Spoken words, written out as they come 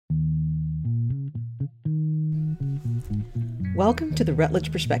Welcome to the Rutledge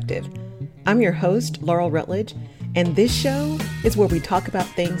Perspective. I'm your host, Laurel Rutledge, and this show is where we talk about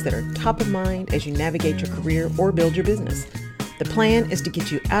things that are top of mind as you navigate your career or build your business. The plan is to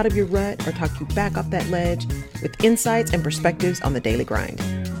get you out of your rut or talk you back off that ledge with insights and perspectives on the daily grind.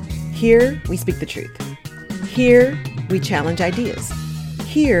 Here, we speak the truth. Here, we challenge ideas.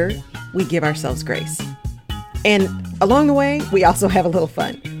 Here, we give ourselves grace. And along the way, we also have a little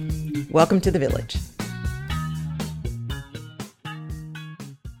fun. Welcome to the village.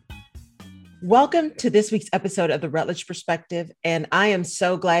 Welcome to this week's episode of the Rutledge Perspective, and I am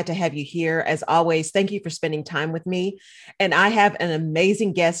so glad to have you here. As always, thank you for spending time with me. And I have an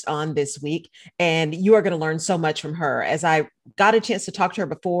amazing guest on this week, and you are going to learn so much from her. As I got a chance to talk to her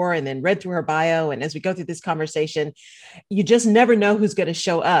before and then read through her bio, and as we go through this conversation, you just never know who's going to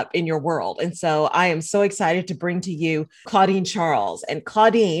show up in your world. And so I am so excited to bring to you Claudine Charles. And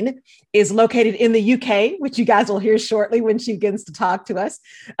Claudine is located in the UK, which you guys will hear shortly when she begins to talk to us.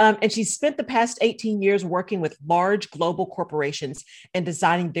 And she spent the past 18 years working with large global corporations and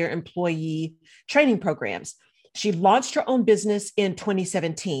designing their employee training programs. She launched her own business in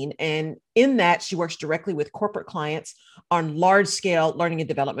 2017, and in that, she works directly with corporate clients on large-scale learning and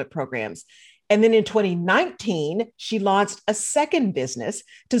development programs. And then in 2019, she launched a second business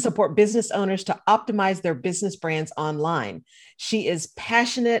to support business owners to optimize their business brands online. She is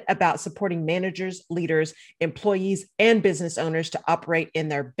passionate about supporting managers, leaders, employees, and business owners to operate in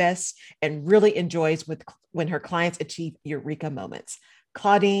their best and really enjoys when her clients achieve eureka moments.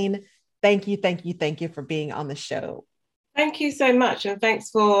 Claudine, thank you for being on the show. Thank you so much. And thanks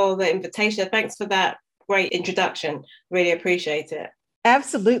for the invitation. Thanks for that great introduction. Really appreciate it.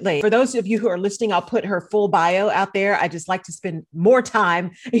 Absolutely. For those of you who are listening, I'll put her full bio out there. I just like to spend more time,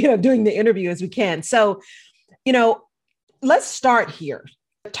 doing the interview as we can. So, let's start here.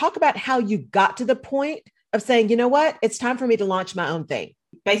 Talk about how you got to the point of saying, you know what, it's time for me to launch my own thing.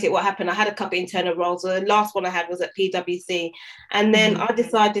 Basically what happened, I had a couple of internal roles. The last one I had was at PwC. And then I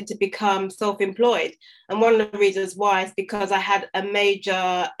decided to become self-employed. And one of the reasons why is because I had a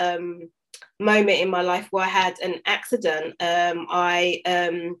major moment in my life where I had an accident. So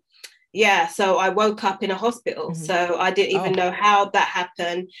I woke up in a hospital. So I didn't even know how that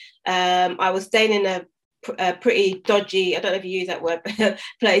happened. I was staying in a pretty dodgy, I don't know if you use that word,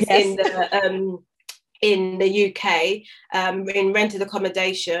 place. Yes. In the UK, in rented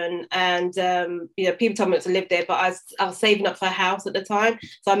accommodation, and people told me not to live there, but I was saving up for a house at the time,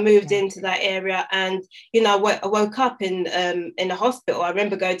 so I moved into that area, and I woke up in a hospital. I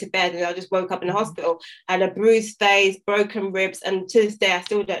remember going to bed, and I just woke up in a hospital, had a bruised face, broken ribs, and to this day I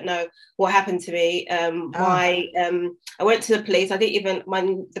still don't know what happened to me. I went to the police. I didn't even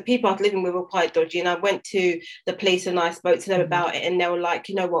the people I was living with were quite dodgy, and I went to the police and I spoke to them about it, and they were like,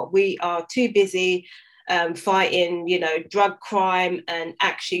 you know what, we are too busy fighting, drug crime and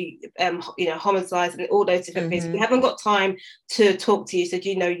actually, homicides and all those different things. We haven't got time to talk to you. So,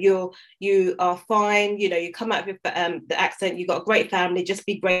 you are fine. You come out of the accident. You've got a great family. Just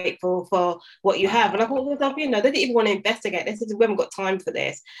be grateful for what you have. And I thought, well, they didn't even want to investigate. They said, we haven't got time for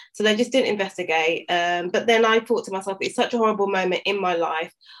this. So they just didn't investigate. But then I thought to myself, it's such a horrible moment in my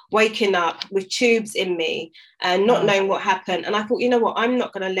life, waking up with tubes in me and not knowing what happened. And I thought, you know what, I'm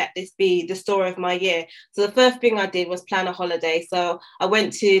not going to let this be the story of my year. So the first thing I did was plan a holiday. So I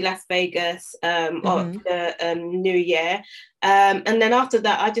went to Las Vegas on the New Year. And then after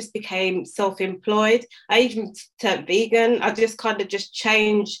that, I just became self-employed. I even turned vegan. I just kind of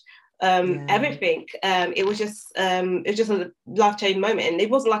changed everything. It was just a life-changing moment, and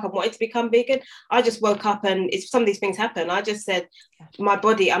it wasn't like I wanted to become vegan. I just woke up, and some of these things happen. I just said, my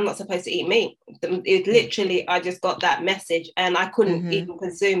body, I'm not supposed to eat meat. It literally, I just got that message, and I couldn't even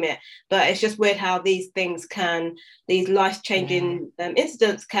consume it. But it's just weird how these life-changing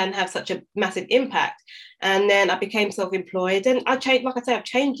incidents can have such a massive impact. And then I became self-employed, and I changed, like I said, I've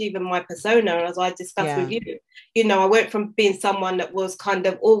changed even my persona, as I discussed with you. I went from being someone that was kind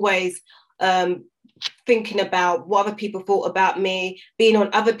of always thinking about what other people thought about me, being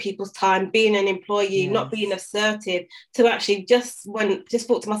on other people's time, being an employee, not being assertive, to actually just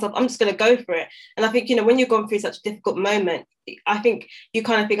thought to myself, I'm just going to go for it. And I think, when you're going through such a difficult moment, I think you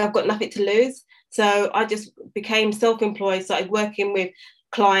kind of think, I've got nothing to lose. So I just became self-employed, started working with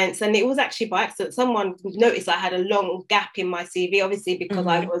clients, and it was actually by accident. Someone noticed I had a long gap in my CV, obviously because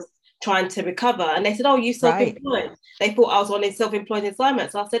I was trying to recover. And they said, oh, you self-employed? Right. They thought I was on a self-employed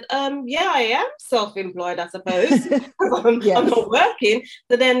assignment. So I said, yeah, I am self-employed, I suppose. I'm not working.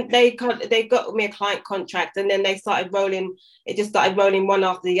 So then they got me a client contract, and then they started rolling. It just started rolling one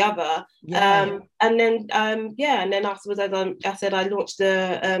after the other. And then afterwards, I said, I launched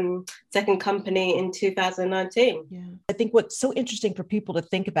the second company in 2019. Yeah. I think what's so interesting for people to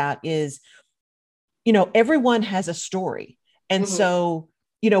think about is, you know, everyone has a story. And so,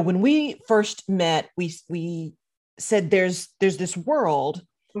 you know, when we first met, we said there's this world,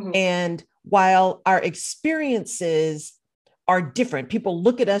 and while our experiences are different, people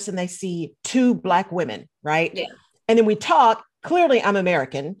look at us and they see two Black women, right? Yeah. And then we talk, clearly I'm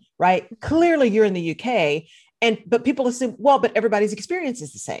American, right? Clearly you're in the UK. But people assume, well, but everybody's experience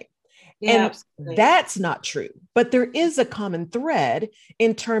is the same. Yeah, and absolutely. That's not true. But there is a common thread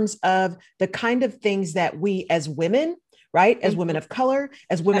in terms of the kind of things that we as women, right, as women of color,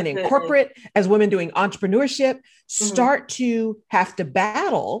 as women in corporate, as women doing entrepreneurship, start to have to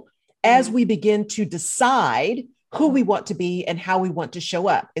battle as we begin to decide who we want to be and how we want to show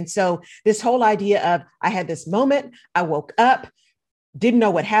up. And so this whole idea of, I had this moment, I woke up, didn't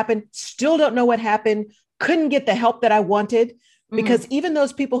know what happened, still don't know what happened, couldn't get the help that I wanted, because even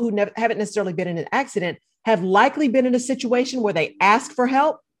those people who haven't necessarily been in an accident have likely been in a situation where they asked for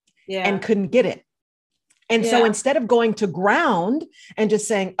help and couldn't get it. And so instead of going to ground and just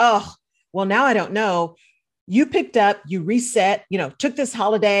saying, oh, well, now I don't know, you picked up, you reset, you know, took this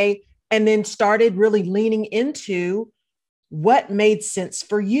holiday, and then started really leaning into what made sense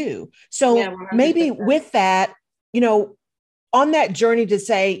for you. So maybe with that, you know, on that journey to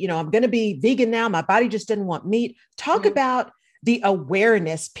say, you know, I'm going to be vegan now, my body just didn't want meat. Talk about the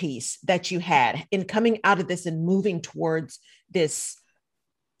awareness piece that you had in coming out of this and moving towards this,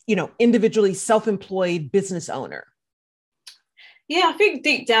 you know, individually self-employed business owner. Yeah, I think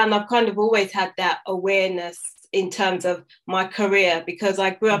deep down, I've kind of always had that awareness in terms of my career, because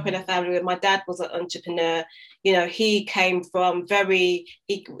I grew up in a family where my dad was an entrepreneur. You know, he came from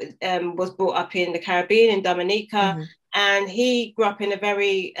he was brought up in the Caribbean, in Dominica, and he grew up in a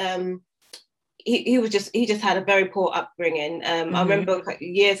very, he just had a very poor upbringing. I remember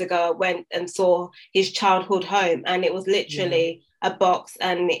years ago, I went and saw his childhood home, and it was literally a box,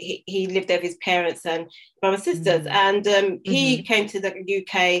 and he lived there with his parents and brothers and sisters. And he came to the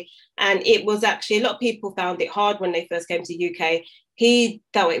UK, and it was actually, a lot of people found it hard when they first came to UK. He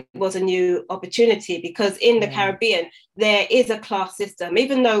thought it was a new opportunity, because in the Caribbean, there is a class system,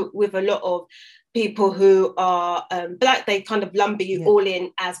 even though with a lot of people who are Black, they kind of lumber you all in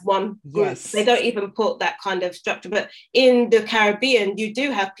as one group. They don't even put that kind of structure. But in the Caribbean, you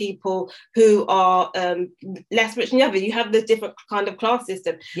do have people who are less rich than the other. You have the different kind of class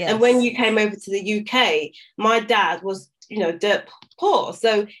system. And when you came over to the UK, my dad was, you know, dirt poor.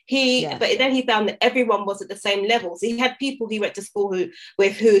 So but then he found that everyone was at the same level. So he had people he went to school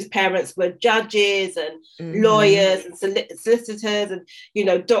with whose parents were judges and lawyers and solicitors and, you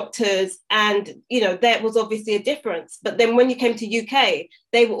know, doctors. And, you know, there was obviously a difference. But then when you came to UK,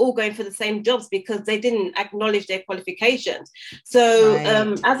 they were all going for the same jobs because they didn't acknowledge their qualifications. So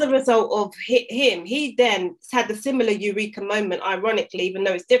as a result of him, he then had a similar eureka moment, ironically, even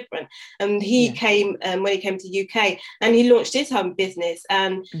though it's different. And he came, when he came to UK, and he launched his home business.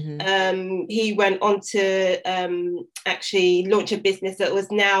 And he went on to actually launch a business that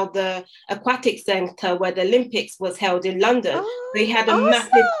was now the aquatic centre where the Olympics was held in London. Oh, so he had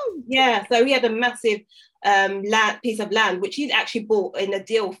a massive piece of land, which he'd actually bought in a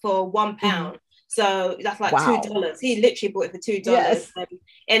deal for £1. So that's like $2. He literally bought it for $2.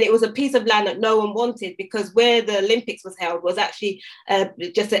 And it was a piece of land that no one wanted, because where the Olympics was held was actually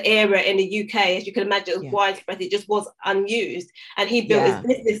just an area in the UK. As you can imagine, it was widespread. It just was unused. And he built his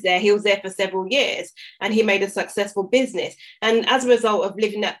business there. He was there for several years, and he made a successful business. And as a result of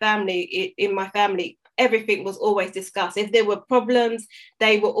living that family, in my family, everything was always discussed. If there were problems,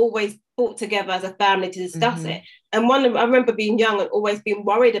 they were always brought together as a family to discuss it. And I remember being young and always being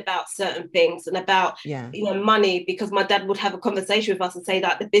worried about certain things and about, you know, money, because my dad would have a conversation with us and say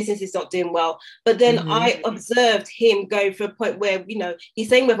that the business is not doing well. But then I observed him go for a point where, you know, he's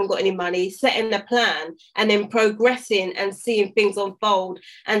saying we haven't got any money, setting a plan, and then progressing and seeing things unfold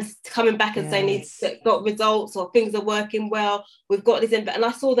and coming back and saying he's got results, or things are working well. We've got this, and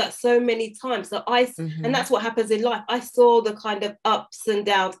I saw that so many times. So and that's what happens in life. I saw the kind of ups and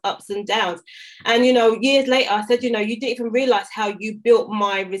downs. And, you know, years later, I said, you know, you didn't even realize how you built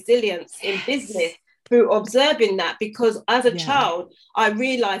my resilience in business, through observing that, because as a Yeah. child, I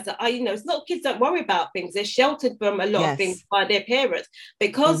realized that it's not kids don't worry about things. They're sheltered from a lot of things by their parents,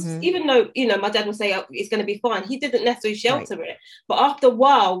 because even though, my dad would say, oh, it's going to be fine, he didn't necessarily shelter it. But after a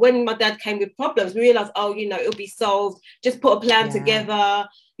while, when my dad came with problems, we realized, it'll be solved. Just put a plan together.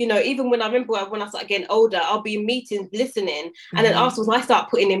 Even when I remember when I started getting older, I'll be in meetings listening. And then afterwards, I start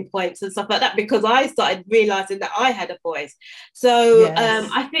putting in points and stuff like that, because I started realizing that I had a voice. So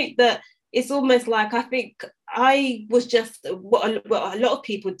I think that it's almost like, I think I was just what a lot of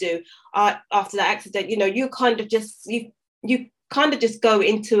people do after that accident. You kind of just you kind of just go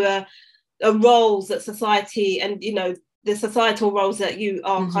into a roles that society and the societal roles that you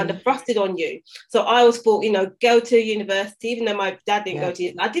are kind of thrusted on you. So I always thought, go to university, even though my dad didn't go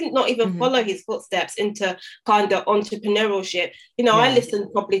to, I did not even follow his footsteps into kind of entrepreneurship. I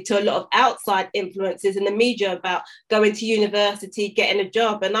listened probably to a lot of outside influences in the media about going to university, getting a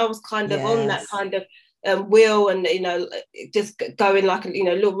job. And I was kind of on that kind of wheel, and just going like a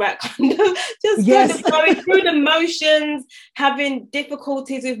little rat, kind of just kind of going through the motions, having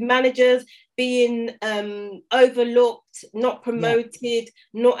difficulties with managers, being overlooked, not promoted,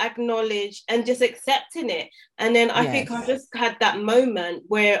 not acknowledged, and just accepting it. And then I think I just had that moment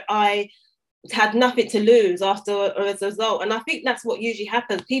where I had nothing to lose after, or as a result. And I think that's what usually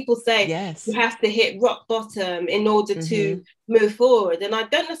happens. People say you have to hit rock bottom in order to move forward. And I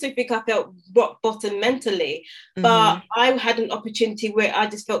don't necessarily think I felt rock bottom mentally, but I had an opportunity where I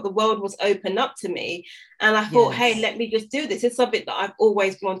just felt the world was open up to me. And I thought, hey, let me just do this. It's something that I've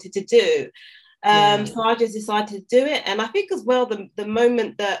always wanted to do. So I just decided to do it. And I think as well, the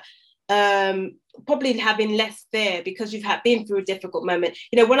moment that probably having less fear, because you've been through a difficult moment.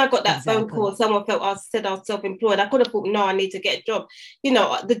 When I got that phone call, someone said I was self-employed. I could have thought, no, I need to get a job.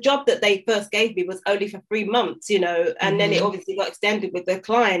 The job that they first gave me was only for 3 months, and then it obviously got extended with the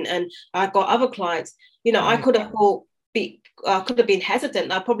client, and I got other clients. I could have thought, I could have been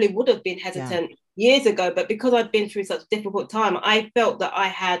hesitant. I probably would have been hesitant years ago, but because I'd been through such a difficult time, I felt that I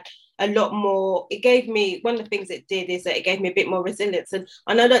had a lot more. It gave me, one of the things it did is that it gave me a bit more resilience. And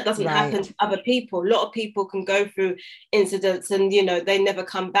I know that doesn't happen to other people. A lot of people can go through incidents and they never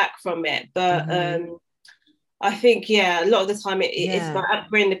come back from it, but I think a lot of the time it's about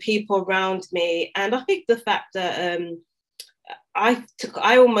upbringing, the people around me. And I think the fact that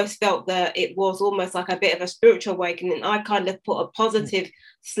I almost felt that it was almost like a bit of a spiritual awakening. I kind of put a positive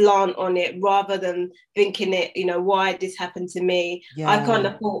slant on it, rather than thinking it, why this happened to me. I kind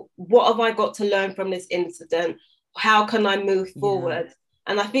of thought, what have I got to learn from this incident? How can I move forward?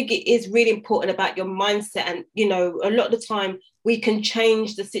 And I think it is really important about your mindset. And, a lot of the time we can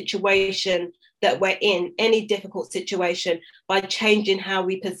change the situation that we're in, any difficult situation, by changing how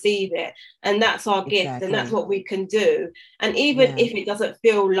we perceive it. And that's our gift, and that's what we can do. And even if it doesn't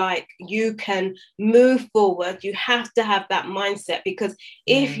feel like you can move forward, you have to have that mindset, because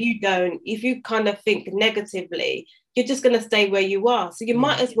if you kind of think negatively, you're just going to stay where you are. So you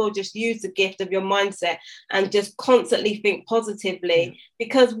might as well just use the gift of your mindset and just constantly think positively,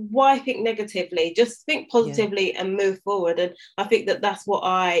 because why think negatively? Just think positively and move forward. And I think that's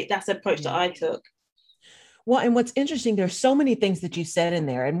the approach that I took. Well, and what's interesting, there's so many things that you said in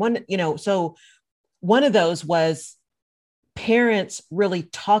there. And one of those was parents really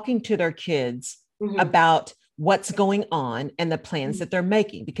talking to their kids about what's going on and the plans that they're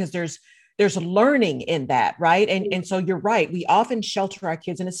making, because there's learning in that, right? And so you're right. We often shelter our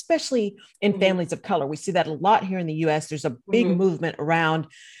kids, and especially in families of color. We see that a lot here in the US. There's a big movement around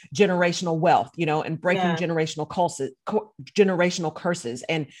generational wealth, and breaking generational curses,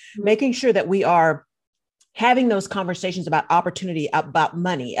 and making sure that we are having those conversations about opportunity, about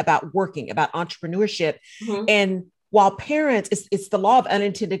money, about working, about entrepreneurship. And while parents, it's the law of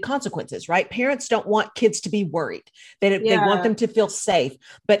unintended consequences, right? Parents don't want kids to be worried. They want them to feel safe.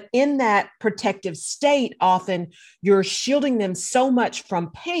 But in that protective state, often you're shielding them so much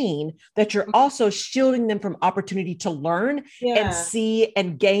from pain that you're also shielding them from opportunity to learn and see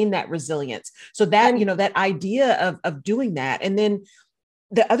and gain that resilience. So that, that idea of doing that. And then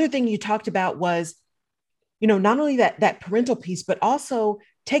the other thing you talked about was, not only that parental piece, but also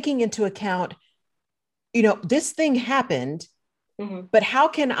taking into account, this thing happened, but how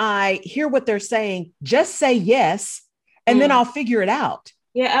can I hear what they're saying? Just say yes, and then I'll figure it out.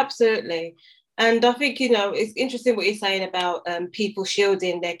 Yeah, absolutely. And I think, it's interesting what you're saying about people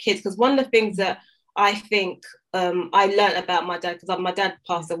shielding their kids, because one of the things that I think I learned about my dad, because my dad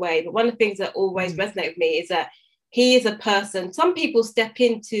passed away, but one of the things that always resonated with me is that he is a person. Some people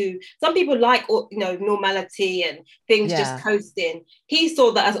like, normality and things just coasting. He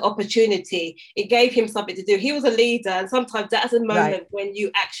saw that as an opportunity. It gave him something to do. He was a leader, and sometimes that's a moment when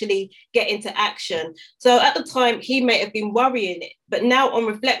you actually get into action. So at the time, he may have been worrying it, but now on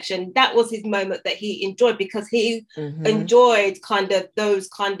reflection, that was his moment that he enjoyed, because he enjoyed kind of those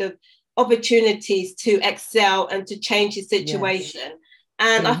kind of opportunities to excel and to change his situation. Yes.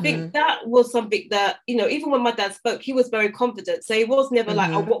 And I think that was something that, even when my dad spoke, he was very confident. So he was never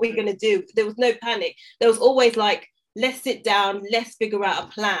like, oh, what are we going to do? There was no panic. There was always like, let's sit down, let's figure out a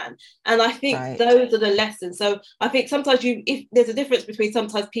plan. And I think those are the lessons. So I think sometimes if there's a difference between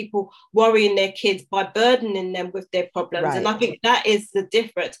sometimes people worrying their kids by burdening them with their problems. And I think that is the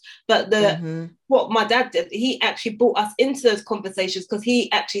difference. But what my dad did, he actually brought us into those conversations, because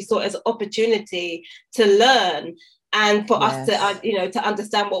he actually saw it as an opportunity to learn and for us to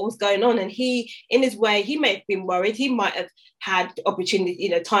understand what was going on. And he, in his way, he may have been worried. He might have had opportunity,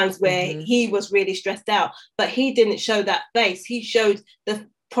 times where he was really stressed out, but he didn't show that face. He showed the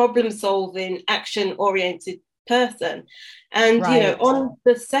problem-solving, action-oriented person. And, on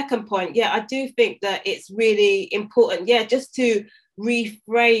the second point, I do think that it's really important, just to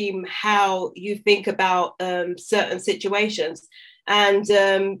reframe how you think about certain situations,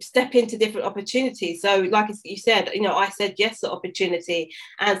 and step into different opportunities. So like you said, I said yes to opportunity,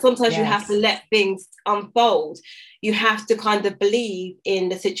 and sometimes you have to let things unfold. You have to kind of believe in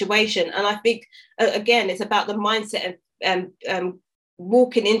the situation. And I think, again, it's about the mindset of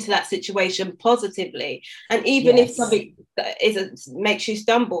walking into that situation positively. And even if something makes you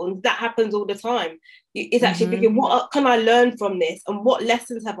stumble, and that happens all the time, it's actually thinking, what can I learn from this, and what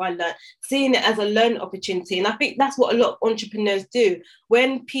lessons have I learned, seeing it as a learning opportunity. And I think that's what a lot of entrepreneurs do.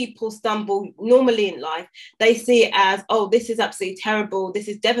 When people stumble normally in life, they see it as, oh, this is absolutely terrible, this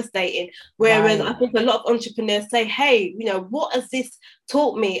is devastating. Whereas I think a lot of entrepreneurs say, hey, what has this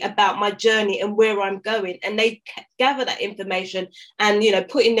taught me about my journey and where I'm going? And they gather that information and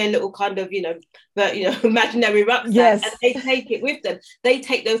put in their little kind of imaginary rucksack, and they take it with them. They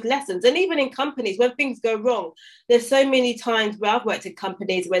take those lessons. And even in companies, when things go wrong, there's so many times where I've worked in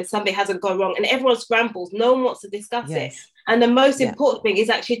companies when something hasn't gone wrong and everyone scrambles, no one wants to discuss it. And the most important thing is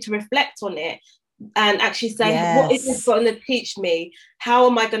actually to reflect on it and actually say, what is this going to teach me? How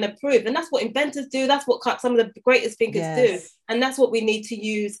am I going to prove? And that's what inventors do. That's what some of the greatest thinkers do. And that's what we need to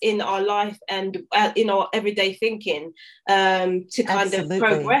use in our life and in our everyday thinking, to kind of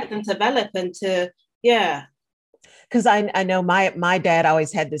progress and develop and to, Because I know my dad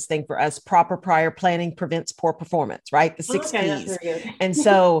always had this thing for us: proper prior planning prevents poor performance, right? The 6 P's. And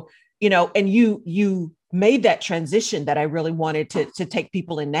so, and you made that transition that I really wanted to take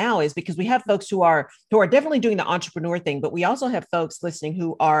people in now, is because we have folks who are definitely doing the entrepreneur thing, but we also have folks listening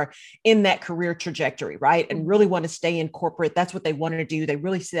who are in that career trajectory, right? And really want to stay in corporate. That's what they want to do. They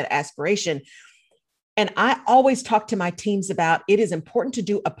really see that aspiration. And I always talk to my teams about, it is important to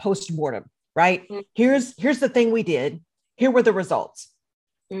do a postmortem, right? Here's the thing we did. Here were the results.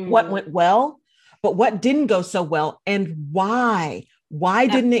 What went well, but what didn't go so well, and why? Why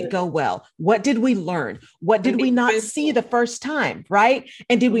didn't it go well? What did we learn? What did we not see the first time, right?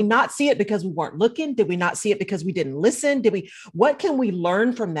 And did we not see it because we weren't looking? Did we not see it because we didn't listen? What can we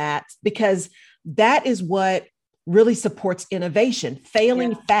learn from that? Because that is what really supports innovation.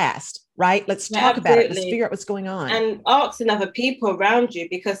 Failing fast, right? Let's talk about it. Let's figure out what's going on. And asking other people around you,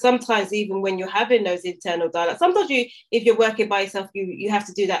 because sometimes even when you're having those internal dialogues, sometimes if you're working by yourself, you have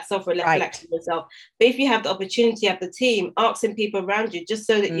to do that self-reflection yourself. But if you have the opportunity, have the team, asking people around you, just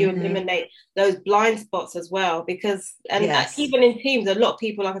so that you eliminate those blind spots as well. Because, even in teams, a lot of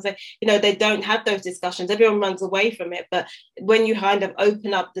people, like I say, they don't have those discussions. Everyone runs away from it. But when you kind of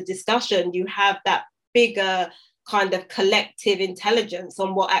open up the discussion, you have that bigger kind of collective intelligence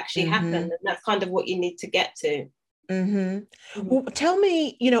on what actually happened. And that's kind of what you need to get to. Well, tell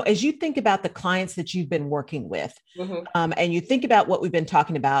me, as you think about the clients that you've been working with, and you think about what we've been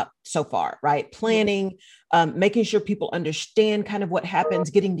talking about so far, right? Planning, making sure people understand kind of what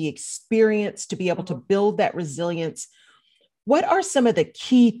happens, getting the experience to be able to build that resilience. What are some of the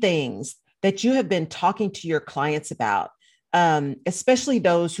key things that you have been talking to your clients about, especially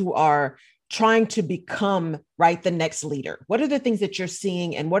those who are trying to become the next leader? What are the things that you're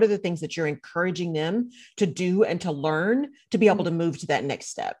seeing, and what are the things that you're encouraging them to do and to learn to be able to move to that next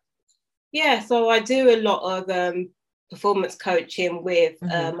step? So I do a lot of performance coaching with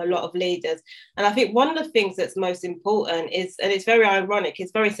a lot of leaders. And I think one of the things that's most important is, and it's very ironic,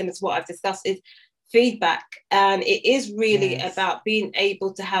 it's very similar to what I've discussed, is feedback. And it is really about being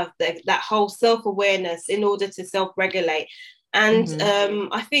able to have that whole self-awareness in order to self-regulate. And Mm-hmm.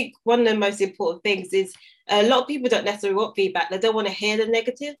 I think one of the most important things is a lot of people don't necessarily want feedback. They don't want to hear the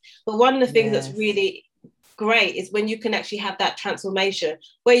negative. But one of the things that's Yes. really great is when you can actually have that transformation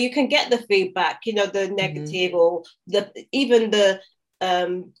where you can get the feedback, you know, the Mm-hmm. negative or the even the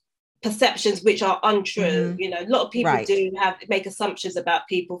um, perceptions which are untrue. Mm-hmm. You know, a lot of people Right. do have make assumptions about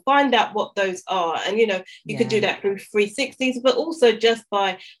people. Find out what those are, and you know, you could do Yeah. that through 360s, but also just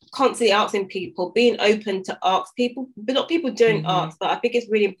by constantly asking people, being open to ask people. But not people don't Mm-hmm. ask, but I think it's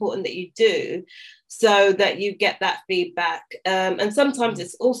really important that you do, so that you get that feedback. And sometimes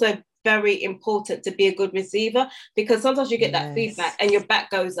it's also very important to be a good receiver, because sometimes you get that feedback Yes. and your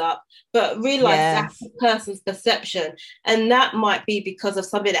back goes up, but realize that's Yes. the person's perception. And that might be because of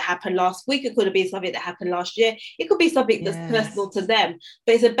something that happened last week. It could have been something that happened last year. It could be something that's Yes. personal to them.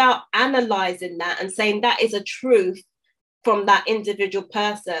 But it's about analyzing that and saying that is a truth from that individual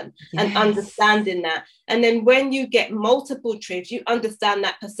person and Yes. understanding that. And then when you get multiple truths, you understand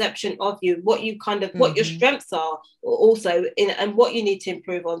that perception of you, what you kind of, what your Mm-hmm. strengths are also in, and what you need to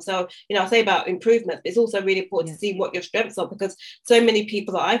improve on. So, you know, I say about improvement, it's also really important to Yes. see what your strengths are, because so many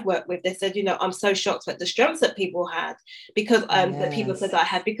people that I've worked with, they said, you know, I'm so shocked at the strengths that people had, because that people said Yes. that I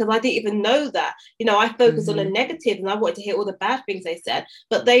had, because I didn't even know that. You know, I focused on the Mm-hmm. negative and I wanted to hear all the bad things they said,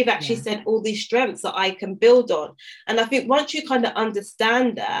 but they've actually Yeah. said all these strengths that I can build on. And I think once you kind of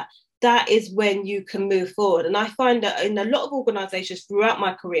understand that, that is when you can move forward. And I find that in a lot of organizations throughout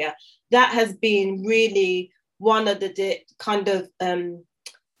my career, that has been really one of the kind of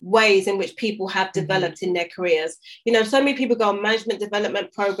ways in which people have Mm-hmm. developed in their careers. You know, so many people go on management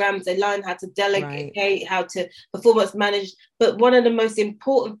development programs, they learn how to Right. delegate, how to performance manage. But one of the most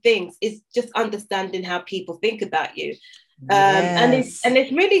important things is just understanding how people think about you. And Yes.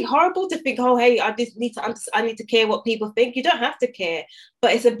 it's really horrible to think, oh, hey, I just need to I need to care what people think. You don't have to care,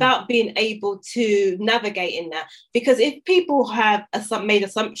 but it's about being able to navigate in that. Because if people have made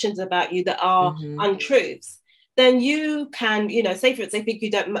assumptions about you that are Mm-hmm. untruths, then you can, you know, say for instance, if you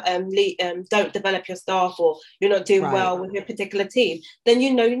don't develop your staff, or you're not doing Right. well with your particular team, then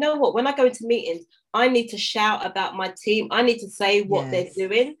you know what, when I go into meetings, I need to shout about my team. I need to say what they're Yes.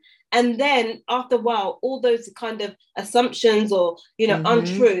 doing. And then after a while, all those kind of assumptions or, you know, Mm-hmm.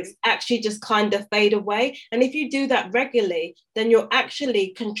 untruths actually just kind of fade away. And if you do that regularly, then you're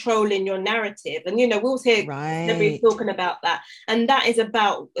actually controlling your narrative. And, you know, we'll hear everybody Right. talking about that. And that is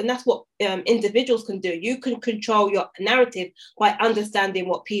about, and that's what individuals can do. You can control your narrative by understanding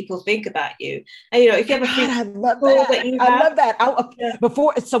what people think about you. And, you know, if you have a God, few I love tools that. that you I have, love that. yeah,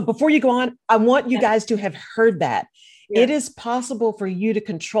 Before you go on, I want you yeah, guys to have heard that. It yeah, is possible for you to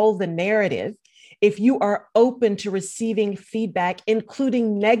control the narrative if you are open to receiving feedback,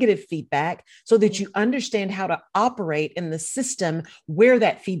 including negative feedback, so that you understand how to operate in the system where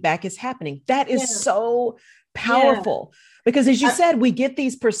that feedback is happening. That is yeah, so yeah, powerful. Because as you uh, said, we get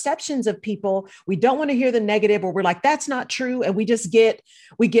these perceptions of people. We don't want to hear the negative, or we're like, that's not true. And we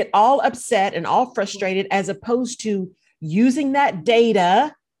get all upset and all frustrated, as opposed to using that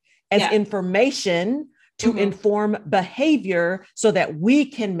data as yeah. information to Mm-hmm. inform behavior so that we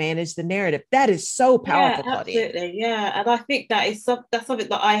can manage the narrative. That is so Yeah, powerful, Claudine. absolutely. Yeah. And I think that is that's something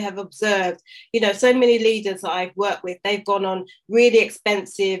that I have observed. You know, so many leaders that I've worked with, they've gone on really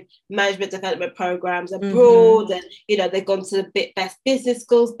expensive management development programs Mm-hmm. abroad, and you know, they've gone to the best business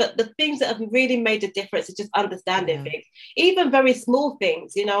schools. But the things that have really made a difference is just understanding Yeah. things, even very small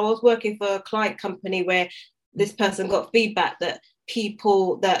things. You know, I was working for a client company where this person got feedback that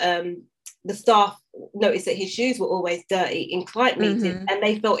people that the staff noticed that his shoes were always dirty in client meetings, Mm-hmm. and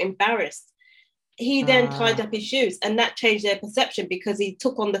they felt embarrassed. He then tied Uh, up his shoes, and that changed their perception because he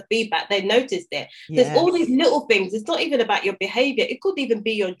took on the feedback. They noticed it. There's all these yes. little things. It's not even about your behavior. It could even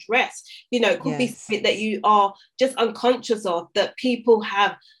be your dress. You know, it could be Yes. something that you are just unconscious of, that people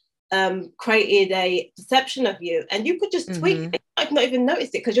have created a perception of you, and you could just tweak Mm-hmm. it. I've not even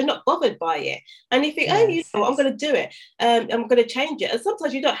noticed it because you're not bothered by it, and you think, oh, you Yes. know, I'm going to do it. I'm going to change it. And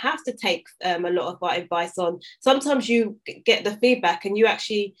sometimes you don't have to take a lot of advice on. Sometimes you get the feedback, and you have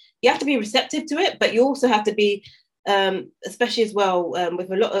to be receptive to it, but you also have to be especially as well with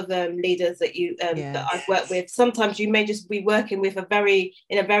a lot of leaders that I've Yes. worked with. Sometimes you may just be working with a very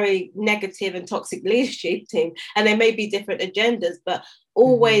negative and toxic leadership team, and there may be different agendas, but Mm-hmm.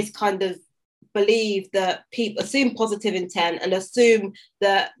 always kind of believe that people assume positive intent and assume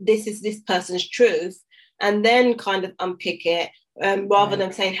that this is this person's truth, and then kind of unpick it, rather Right.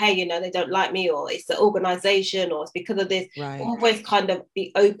 than saying, hey, you know, they don't like me, or it's the organization, or it's because of this. Right. Always kind of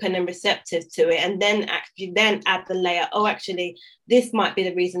be open and receptive to it, and then actually then add the layer, oh, actually, this might be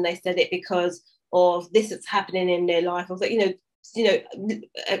the reason they said it, because of this is happening in their life. I was like, you know,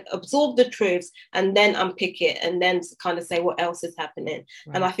 absorb the truths and then unpick it and then kind of say what else is happening.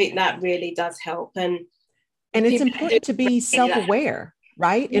 Right. And I think that really does help. And it's important to be self-aware,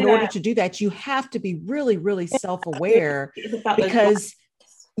 right? In order to do that, you have to be really, really self-aware, because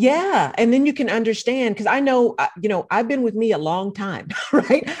and then you can understand, because I know, I've been with me a long time,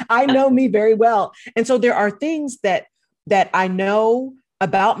 right? I know me very well. And so there are things that I know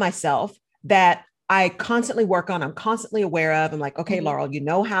about myself that I constantly work on. I'm constantly aware of. I'm like, okay,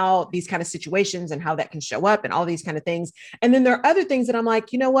 Laurel, how these kind of situations and how that can show up and all these kind of things. And then there are other things that I'm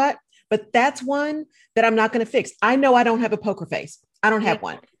like, you know what? But that's one that I'm not going to fix. I know I don't have a poker face. I don't have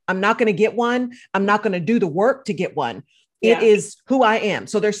one. I'm not going to get one. I'm not going to do the work to get one. It is who I am.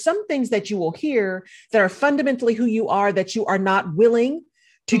 So there's some things that you will hear that are fundamentally who you are, that you are not willing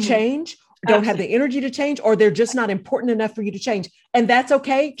to change, don't have the energy to change, or they're just not important enough for you to change. And that's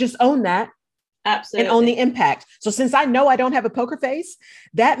okay. Just own that. Absolutely. And own the impact. So since I know I don't have a poker face,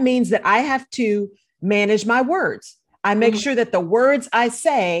 that means that I have to manage my words. I make sure that the words I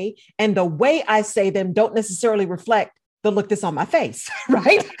say and the way I say them don't necessarily reflect the look that's on my face,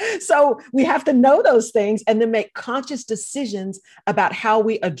 right? So we have to know those things and then make conscious decisions about how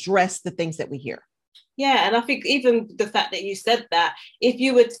we address the things that we hear. Yeah, and I think even the fact that you said that, if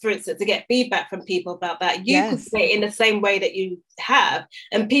you were, for instance, to get feedback from people about that, you could say it in the same way that you have,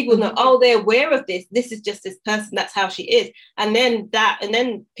 and people know, oh, they're aware of this. This is just this person. That's how she is, and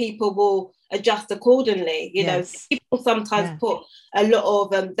then people will adjust accordingly. People sometimes put a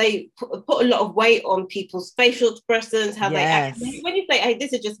lot of they put a lot of weight on people's facial expressions, how they act. When you say, "Hey,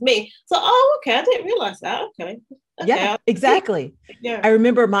 this is just me," so okay, I didn't realize that. Okay. Yeah, exactly. I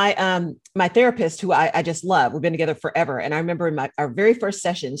remember my my therapist, who I just love. We've been together forever, and I remember in our very first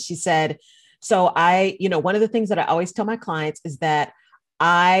session, she said, "So one of the things that I always tell my clients is that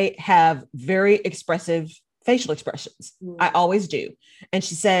I have very expressive facial expressions. I always do." And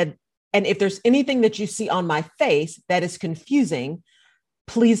she said, "And if there's anything that you see on my face that is confusing,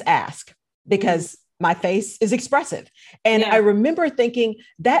 please ask, because my face is expressive." And I remember thinking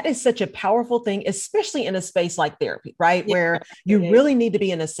that is such a powerful thing, especially in a space like therapy, right? Where you really need to be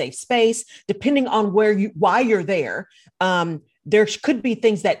in a safe space, depending on why you're there. There could be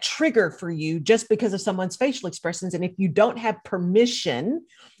things that trigger for you just because of someone's facial expressions. And if you don't have permission,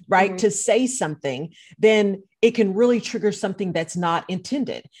 right, to say something, then it can really trigger something that's not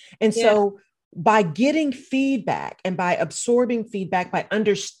intended. And so by getting feedback and by absorbing feedback, by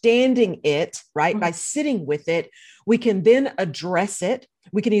understanding it, right, by sitting with it, we can then address it.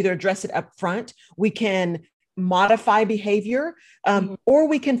 We can either address it up front, we can modify behavior, or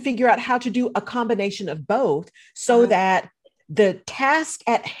we can figure out how to do a combination of both so that the task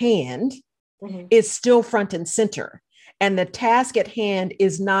at hand is still front and center. And the task at hand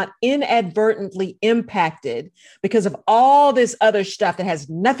is not inadvertently impacted because of all this other stuff that has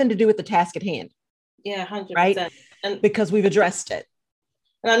nothing to do with the task at hand. Yeah, 100%. Right? And because we've addressed it.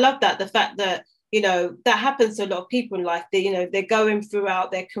 And I love that, the fact that, that happens to a lot of people in life. They're going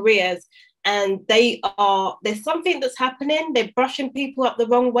throughout their careers and there's something that's happening. They're brushing people up the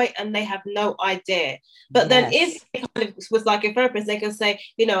wrong way and they have no idea. But then if it was like a therapist, they can say,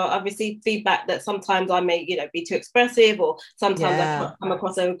 I've received feedback that sometimes I may, be too expressive, or sometimes I come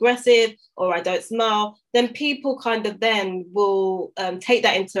across so aggressive, or I don't smile. Then people kind of then will take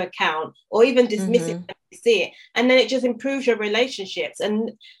that into account, or even dismiss it when you see it. And then it just improves your relationships.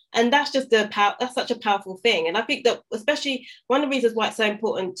 And that's just that's such a powerful thing. And I think that especially one of the reasons why it's so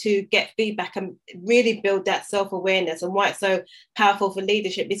important to get feedback and really build that self-awareness, and why it's so powerful for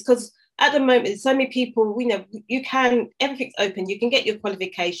leadership, is because at the moment, so many people, everything's open. You can get your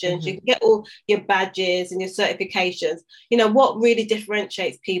qualifications, you can get all your badges and your certifications. What really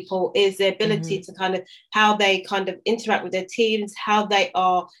differentiates people is their ability to kind of how they kind of interact with their teams, how they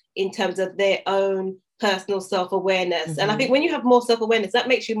are in terms of their own personal self-awareness. And I think when you have more self-awareness, that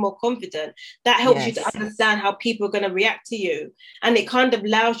makes you more confident. That helps you to understand how people are going to react to you. And it kind of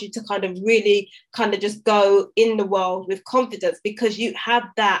allows you to kind of really kind of just go in the world with confidence, because you have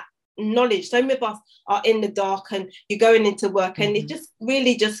that knowledge. So many of us are in the dark and you're going into work, and it just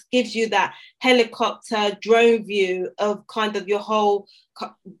really just gives you that helicopter drone view of kind of your whole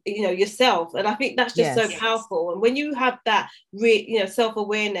yourself. And I think that's just so powerful. And when you have that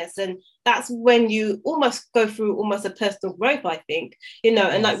self-awareness, and that's when you almost go through almost a personal growth, I think,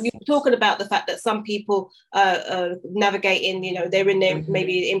 and like you're talking about the fact that some people navigating, they're in their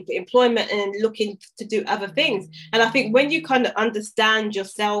maybe employment and looking to do other things. And I think when you kind of understand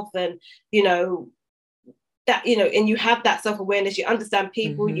yourself, and that, and you have that self-awareness, you understand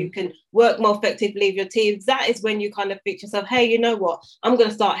people, Mm-hmm. you can work more effectively with your teams, that is when you kind of think to yourself, hey, you know what, I'm going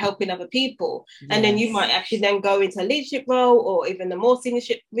to start helping other people. Yes. And then you might actually then go into a leadership role, or even a more senior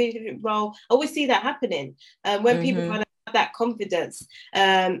leadership role. I always see that happening when people kind of have that confidence,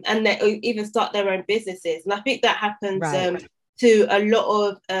 and they even start their own businesses. And I think that happens to a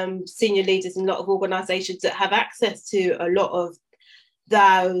lot of senior leaders in a lot of organizations that have access to a lot of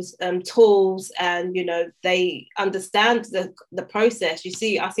those tools, and they understand the process. I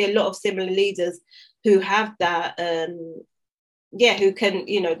see a lot of similar leaders who have that who can,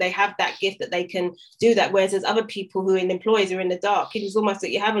 they have that gift that they can do that, whereas there's other people who in employees are in the dark. It's almost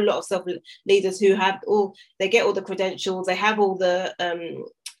like you have a lot of self leaders who have they get all the credentials, they have all the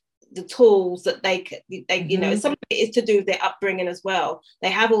tools that they some of it is to do with their upbringing as well.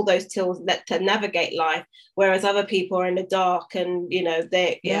 They have all those tools that to navigate life, whereas other people are in the dark, and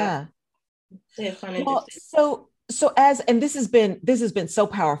they're kind of interesting. And this has been so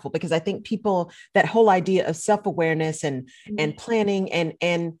powerful, because I think people, that whole idea of self-awareness and planning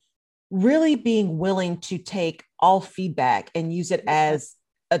and really being willing to take all feedback and use it as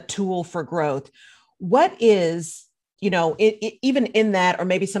a tool for growth. What is, even in that, or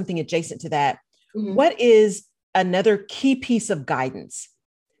maybe something adjacent to that, what is another key piece of guidance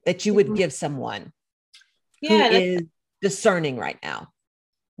that you would give someone who is discerning right now?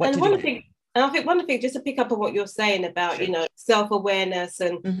 And I think one of the things, just to pick up on what you're saying about, self-awareness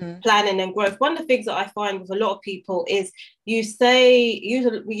and planning and growth, one of the things that I find with a lot of people is we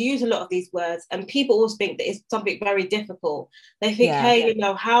use a lot of these words, and people always think that it's something very difficult. They think, hey,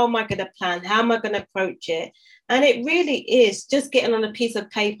 how am I going to plan? How am I going to approach it? And it really is just getting on a piece of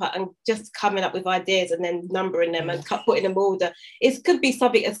paper and just coming up with ideas and then numbering them and putting them in order. It could be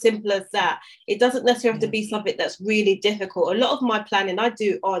something as simple as that. It doesn't necessarily have to be something that's really difficult. A lot of my planning I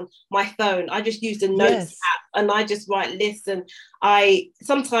do on my phone. I just use the notes app, and I just write lists. And I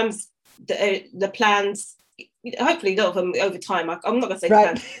sometimes the plans, hopefully a lot of them over time. I'm not going to say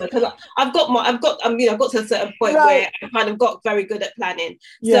plans, because I've got to a certain point where I kind of got very good at planning.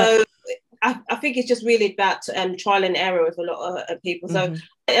 So I think it's just really about trial and error with a lot of people. So,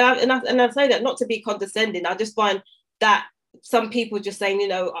 and I say that not to be condescending. I just find that some people just saying,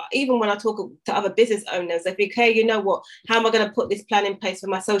 even when I talk to other business owners, they think, hey, you know what, how am I going to put this plan in place for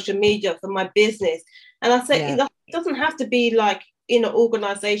my social media, for my business? And I say, it doesn't have to be like in an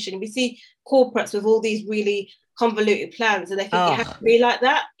organization. We see corporates with all these really convoluted plans, and they think it has to be like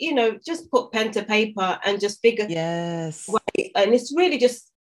that. Just put pen to paper and just figure. Way. And it's really just,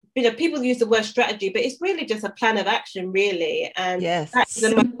 people use the word strategy, but it's really just a plan of action, really. And that's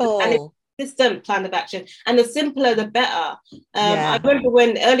simple. And it's a consistent plan of action. And the simpler, the better. I remember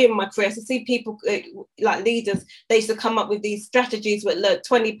when earlier in my career, I see people like leaders, they used to come up with these strategies with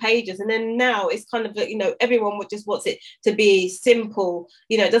 20 pages. And then now it's kind of, everyone just wants it to be simple.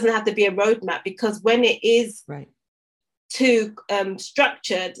 It doesn't have to be a roadmap, because when it is too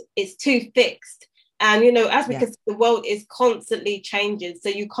structured, it's too fixed. And, as we can see, the world is constantly changing. So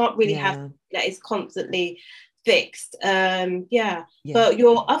you can't really have that is constantly fixed. But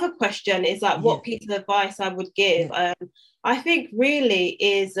your other question is like, what piece of advice I would give? I think really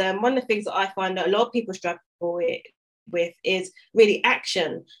is one of the things that I find that a lot of people struggle with is really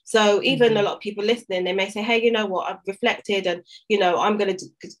action. So even a lot of people listening, they may say, hey, you know what, I've reflected, and, I'm going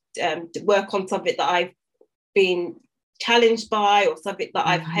to work on something that I've been challenged by, or something that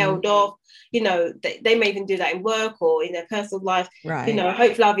I've held off. They may even do that in work or in their personal life.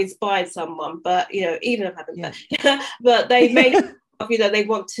 Hopefully I've inspired someone, but even if I haven't, but they may they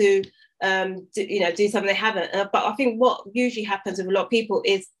want to do something they haven't. But I think what usually happens with a lot of people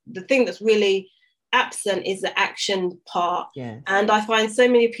is the thing that's really absent is the action part. And I find so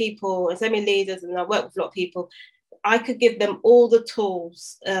many people and so many leaders, and I work with a lot of people, I could give them all the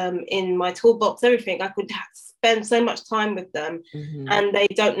tools in my toolbox, everything. I could spend so much time with them, and they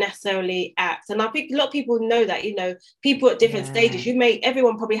don't necessarily act. And I think a lot of people know that, people at different stages,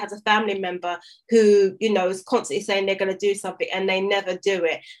 everyone probably has a family member who, is constantly saying they're going to do something and they never do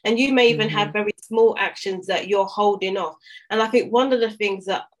it. And you may even have very small actions that you're holding off. And I think one of the things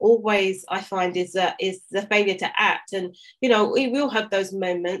that always I find is the failure to act. And, we will have those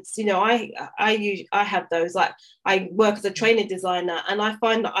moments. I have those, like, I work as a training designer, and I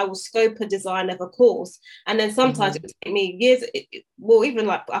find that I will scope a design of a course, and then sometimes it would take me years, even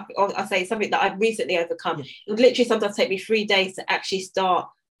like I say something that I've recently overcome. It would literally sometimes take me 3 days to actually start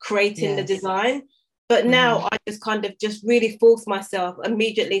creating the design. But now I just kind of just really force myself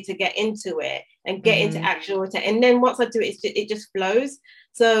immediately to get into it and get into action. And then once I do it, it just flows.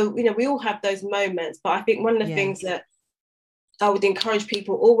 So, we all have those moments. But I think one of the things that I would encourage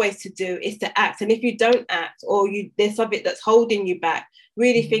people always to do is to act. And if you don't act, or there's something that's holding you back,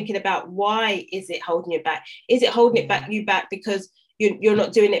 really thinking about why is it holding you back? Is it holding you back because you're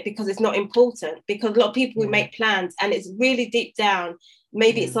not doing it because it's not important? Because a lot of people, we make plans and it's really deep down.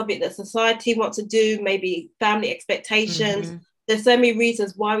 Maybe it's something that society wants to do, maybe family expectations. There's so many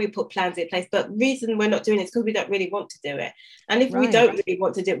reasons why we put plans in place, but the reason we're not doing it is because we don't really want to do it. And if we don't really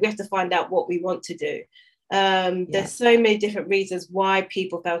want to do it, we have to find out what we want to do. There's so many different reasons why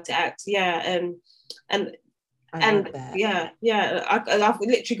people fail to act. I've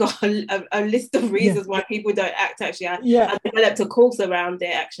literally got a list of reasons why people don't act. Actually, I developed a course around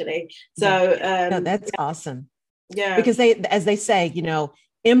it, actually. So that's awesome. Because as they say,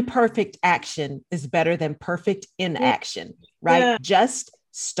 imperfect action is better than perfect inaction, right? Just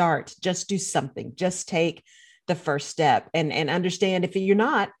start, just do something, just take the first step and understand if you're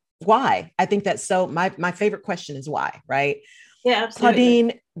not, why. I think that's so, my favorite question is why, right? Yeah, absolutely.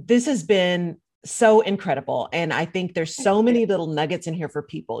 Claudine, this has been so incredible. And I think there's so many little nuggets in here for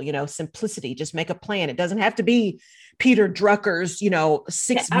people, simplicity, just make a plan. It doesn't have to be Peter Drucker's,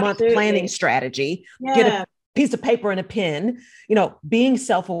 6-month planning strategy. Get a piece of paper and a pen, being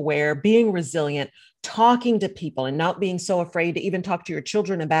self-aware, being resilient, talking to people and not being so afraid to even talk to your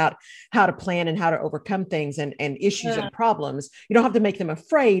children about how to plan and how to overcome things and issues and problems. You don't have to make them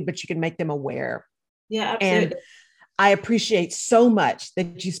afraid, but you can make them aware. Yeah, absolutely. And I appreciate so much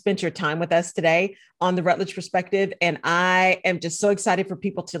that you spent your time with us today on the Rutledge Perspective. And I am just so excited for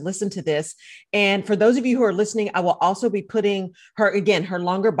people to listen to this. And for those of you who are listening, I will also be putting her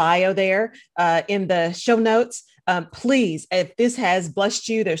longer bio there in the show notes. Please, if this has blessed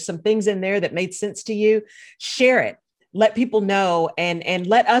you, there's some things in there that made sense to you, share it. Let people know and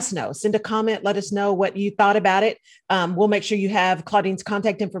let us know. Send a comment. Let us know what you thought about it. We'll make sure you have Claudine's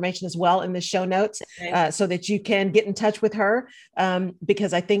contact information as well in the show notes so that you can get in touch with her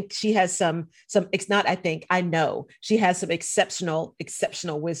because I think she has I know she has some exceptional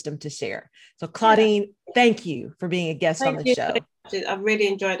wisdom to share. So Claudine, thank you for being a guest on the show. I really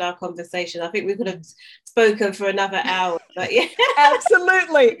enjoyed our conversation. I think we could have spoken for another hour, but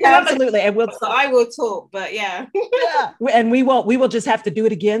absolutely. And I will talk, but and we will just have to do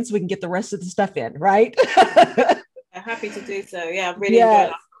it again so we can get the rest of the stuff in, right? I'm happy to do so. Yeah, I really enjoyed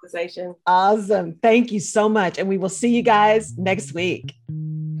our conversation. Awesome. Thank you so much. And we will see you guys next week.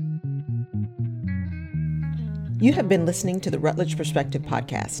 You have been listening to the Rutledge Perspective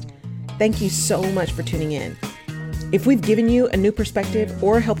podcast. Thank you so much for tuning in. If we've given you a new perspective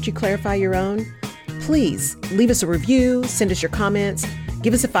or helped you clarify your own, please leave us a review, send us your comments,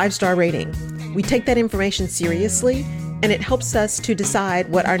 give us a 5-star rating. We take that information seriously, and it helps us to decide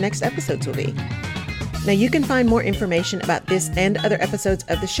what our next episodes will be. Now, you can find more information about this and other episodes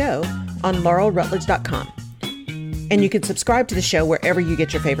of the show on laurelrutledge.com. And you can subscribe to the show wherever you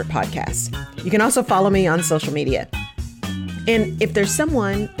get your favorite podcasts. You can also follow me on social media. And if there's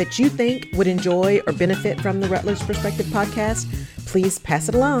someone that you think would enjoy or benefit from the Rutledge Perspective podcast, please pass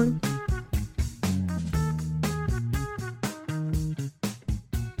it along.